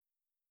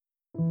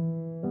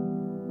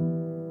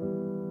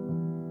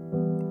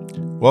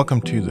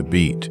Welcome to The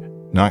Beat,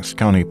 Knox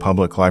County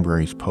Public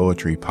Library's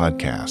poetry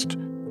podcast.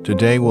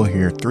 Today we'll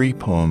hear 3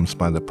 poems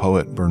by the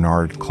poet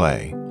Bernard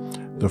Clay.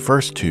 The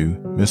first 2,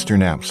 Mr.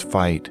 Knapp's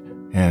Fight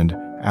and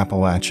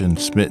Appalachian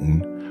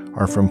Smitten,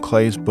 are from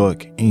Clay's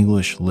book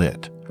English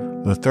Lit.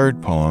 The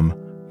third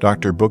poem,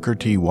 Dr. Booker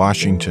T.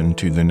 Washington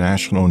to the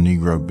National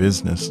Negro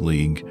Business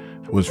League,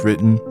 was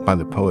written by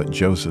the poet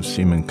Joseph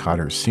Seamon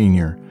Cotter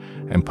Sr.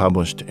 and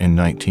published in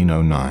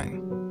 1909.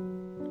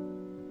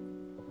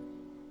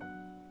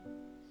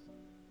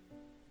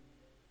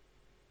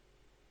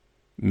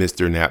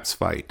 Mr. Knapp's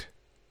Fight.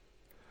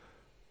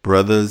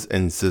 Brothers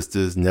and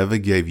sisters never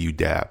gave you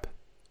dap.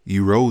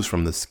 You rose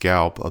from the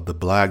scalp of the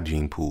black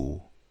gene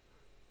pool.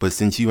 But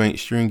since you ain't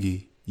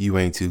stringy, you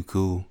ain't too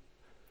cool.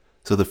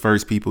 So the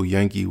first people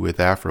yank you with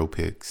afro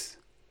picks.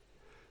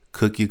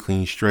 Cook you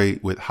clean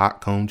straight with hot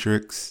comb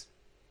tricks.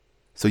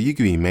 So you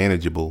can be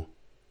manageable,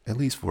 at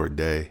least for a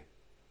day.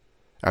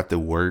 After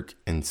work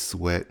and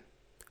sweat,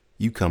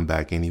 you come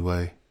back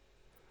anyway.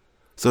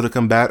 So to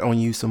combat on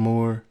you some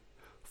more,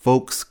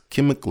 folks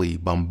chemically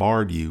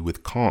bombard you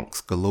with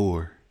conks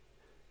galore.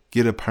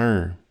 Get a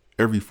perm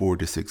every 4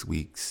 to 6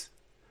 weeks.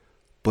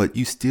 But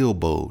you still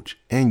bulge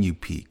and you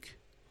peek.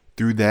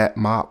 Through that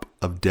mop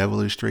of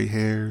devilish straight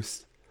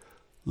hairs,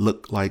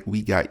 look like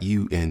we got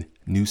you in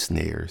new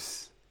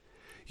snares.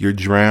 You're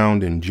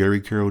drowned in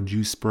Jerry Curl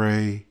juice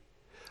spray.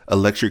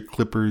 Electric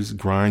clippers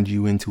grind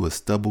you into a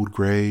stubbled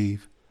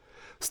grave.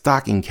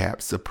 Stocking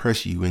caps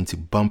suppress you into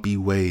bumpy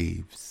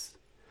waves.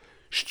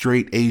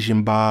 Straight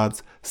Asian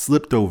bobs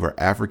slipped over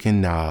African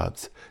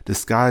knobs,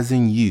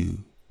 disguising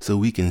you so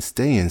we can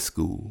stay in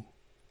school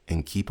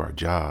and keep our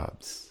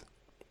jobs.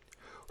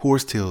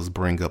 Horsetails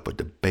bring up a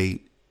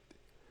debate,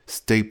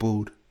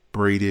 stapled,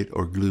 braided,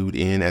 or glued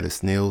in at a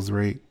snail's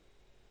rate.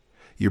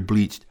 You're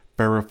bleached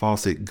Farrah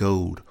Fawcett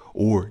gold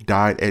or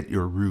dyed at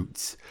your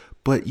roots,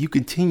 but you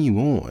continue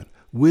on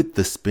with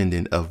the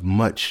spending of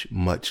much,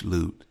 much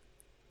loot.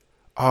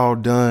 All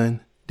done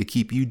to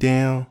keep you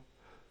down.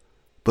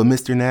 But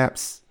Mr.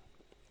 Knapp's,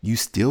 you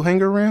still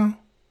hang around?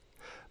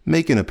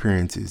 Making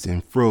appearances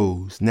in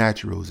fros,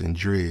 naturals, and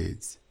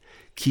dreads,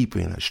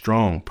 keeping a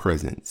strong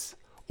presence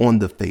on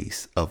the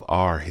face of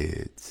our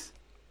heads.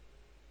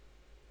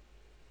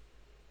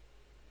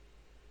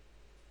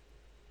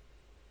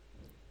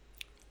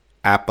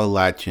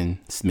 Appalachian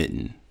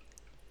Smitten.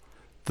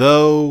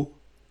 Though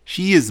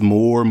she is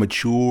more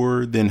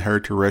mature than her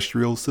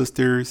terrestrial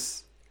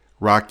sisters,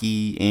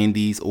 Rocky,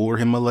 Andes, or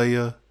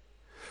Himalaya,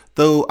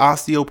 though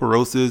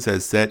osteoporosis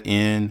has set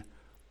in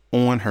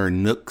on her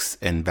nooks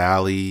and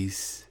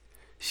valleys,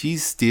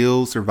 she's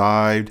still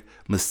survived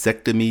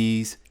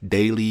mastectomies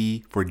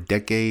daily for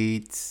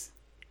decades.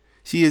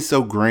 She is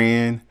so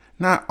grand,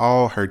 not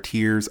all her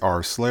tears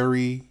are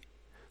slurry.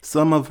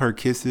 Some of her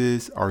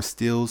kisses are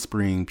still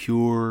spring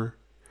pure.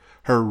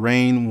 Her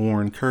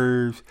rain-worn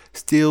curves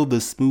still the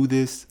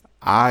smoothest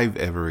I've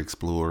ever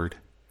explored.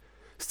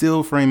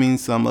 Still framing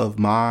some of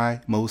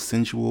my most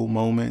sensual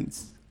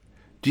moments.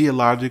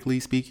 Geologically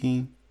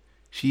speaking,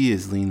 she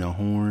is Lena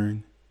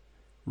Horne,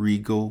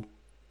 regal,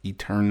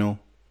 eternal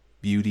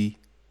beauty.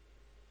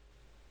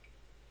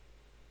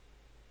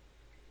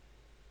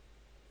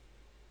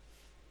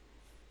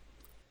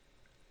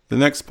 The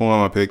next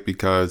poem I picked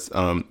because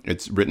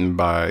it's written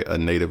by a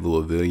native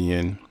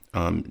Louisvillian,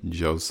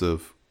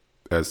 Joseph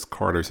S.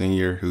 Cotter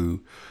Sr.,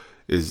 who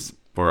is,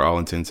 for all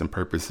intents and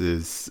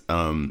purposes,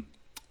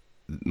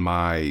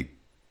 my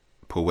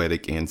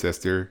poetic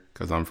ancestor,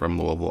 because I'm from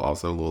Louisville,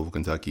 also Louisville,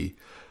 Kentucky.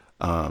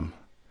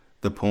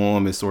 The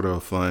poem is sort of a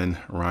fun,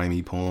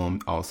 rhymey poem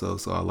also,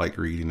 so I like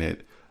reading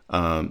it.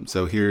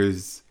 So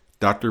here's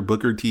Dr.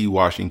 Booker T.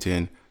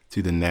 Washington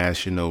to the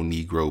National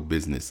Negro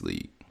Business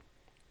League.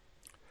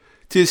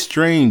 'Tis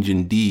strange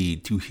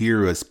indeed to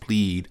hear us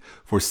plead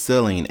for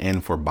selling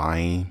and for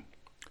buying,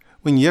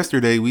 when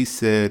yesterday we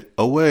said,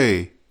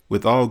 away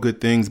with all good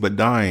things but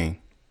dying.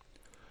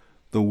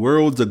 The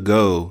world's a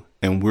go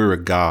and we're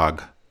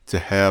agog to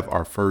have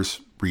our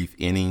first brief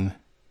inning.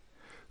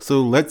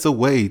 So let's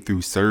away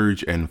through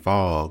surge and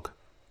fog,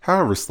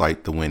 however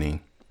slight the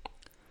winning.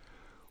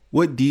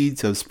 What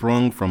deeds have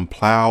sprung from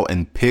plow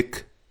and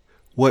pick?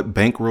 What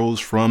bankrolls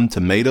from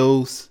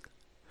tomatoes?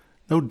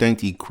 No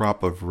dainty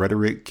crop of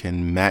rhetoric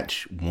can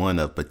match one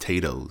of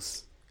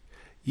potatoes.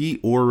 Ye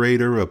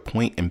orator of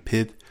point and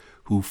pith,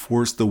 who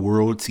forced the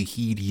world to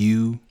heed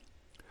you,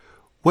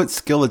 what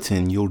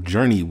skeleton you'll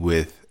journey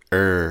with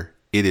ere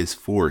it is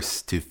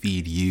forced to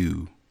feed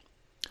you?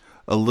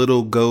 A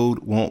little gold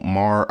won't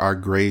mar our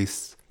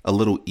grace, a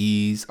little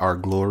ease our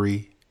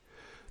glory.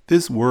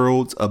 This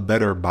world's a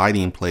better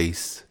biding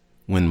place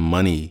when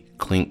money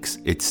clinks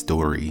its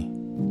story.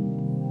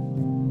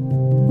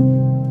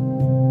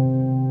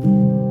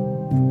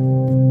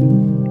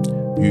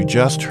 You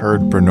just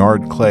heard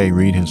Bernard Clay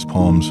read his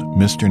poems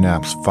Mr.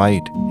 Knapp's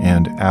Fight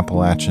and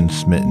Appalachian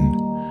Smitten.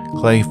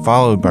 Clay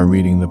followed by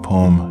reading the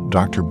poem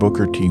Dr.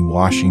 Booker T.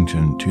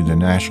 Washington to the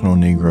National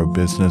Negro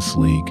Business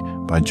League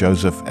by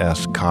Joseph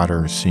S.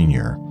 Cotter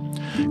Sr.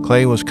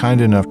 Clay was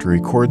kind enough to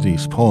record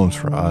these poems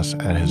for us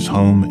at his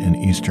home in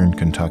eastern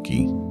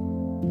Kentucky.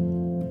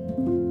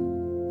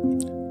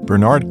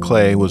 Bernard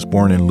Clay was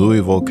born in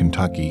Louisville,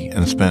 Kentucky,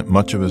 and spent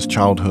much of his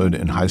childhood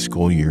and high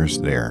school years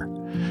there.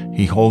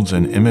 He holds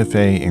an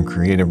MFA in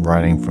creative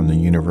writing from the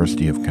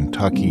University of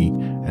Kentucky,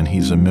 and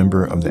he's a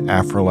member of the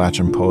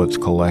Appalachian Poets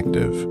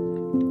Collective.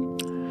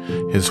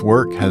 His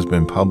work has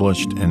been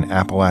published in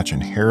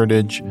Appalachian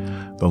Heritage,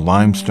 the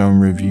Limestone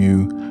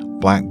Review,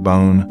 Black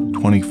Bone,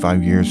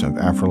 25 Years of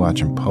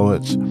Appalachian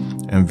Poets,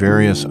 and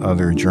various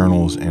other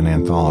journals and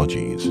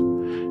anthologies.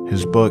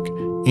 His book,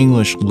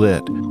 English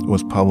Lit,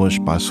 was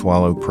published by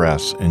Swallow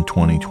Press in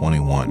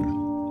 2021.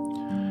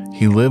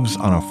 He lives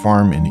on a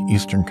farm in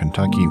eastern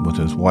Kentucky with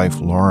his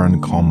wife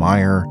Lauren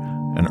Kallmeyer,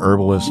 an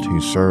herbalist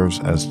who serves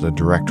as the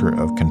director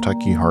of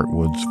Kentucky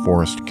Heartwood's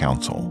Forest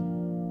Council.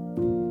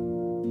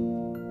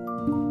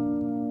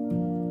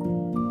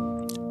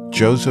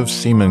 Joseph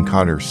Seamon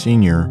Cotter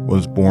Sr.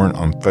 was born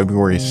on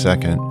February 2,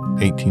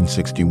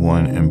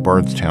 1861 in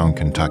Bardstown,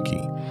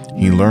 Kentucky.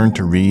 He learned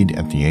to read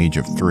at the age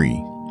of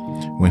 3.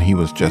 When he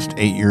was just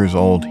 8 years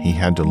old, he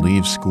had to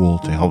leave school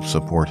to help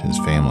support his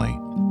family.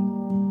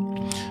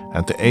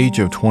 At the age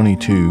of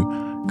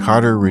 22,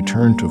 Cotter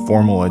returned to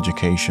formal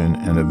education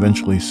and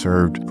eventually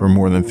served for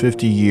more than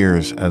 50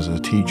 years as a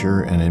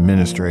teacher and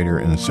administrator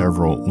in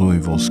several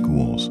Louisville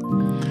schools.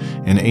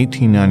 In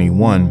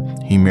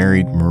 1891, he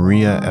married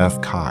Maria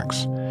F.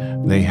 Cox.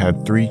 They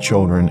had 3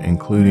 children,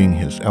 including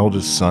his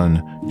eldest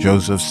son,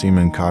 Joseph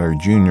Seamon Cotter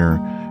Jr.,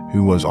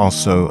 who was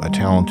also a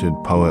talented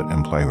poet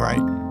and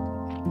playwright.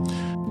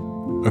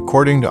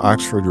 According to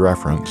Oxford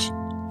Reference,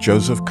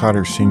 Joseph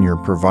Cotter Sr.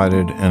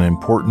 provided an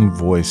important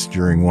voice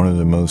during one of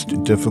the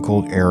most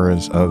difficult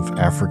eras of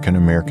African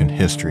American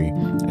history,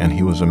 and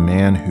he was a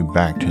man who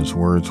backed his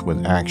words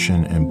with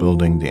action in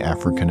building the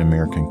African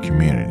American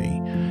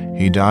community.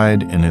 He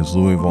died in his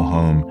Louisville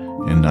home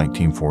in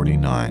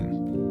 1949.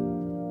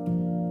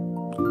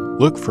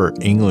 Look for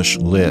English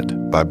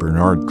Lit by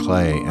Bernard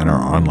Clay in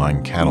our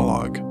online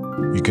catalog.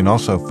 You can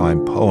also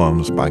find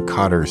poems by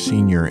Cotter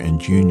Sr. and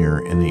Jr.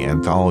 in the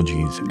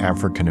anthologies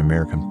African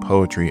American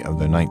Poetry of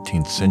the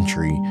 19th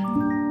Century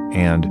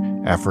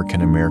and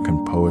African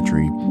American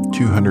Poetry,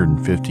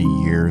 250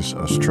 Years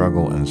of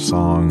Struggle and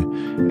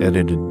Song,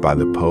 edited by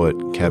the poet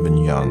Kevin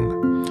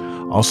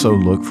Young. Also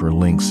look for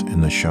links in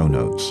the show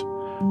notes.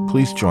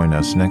 Please join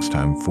us next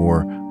time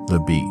for The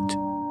Beat.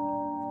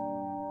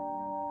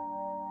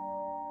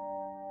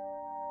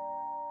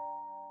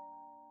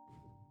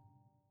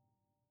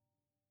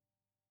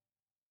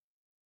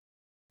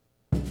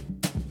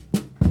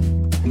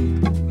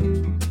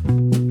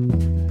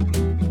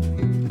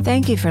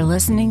 Thank you for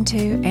listening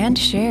to and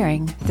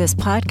sharing this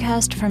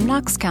podcast from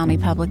Knox County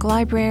Public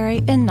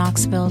Library in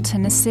Knoxville,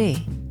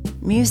 Tennessee.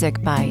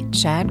 Music by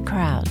Chad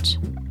Crouch.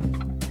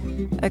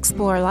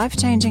 Explore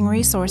life-changing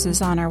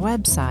resources on our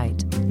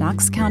website,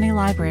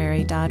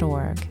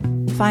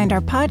 knoxcountylibrary.org. Find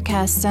our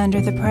podcasts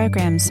under the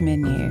Programs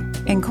menu,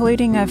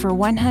 including over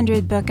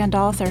 100 book and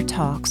author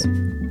talks.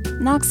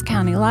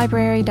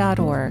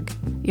 knoxcountylibrary.org,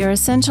 your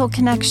essential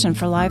connection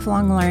for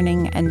lifelong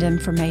learning and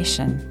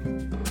information.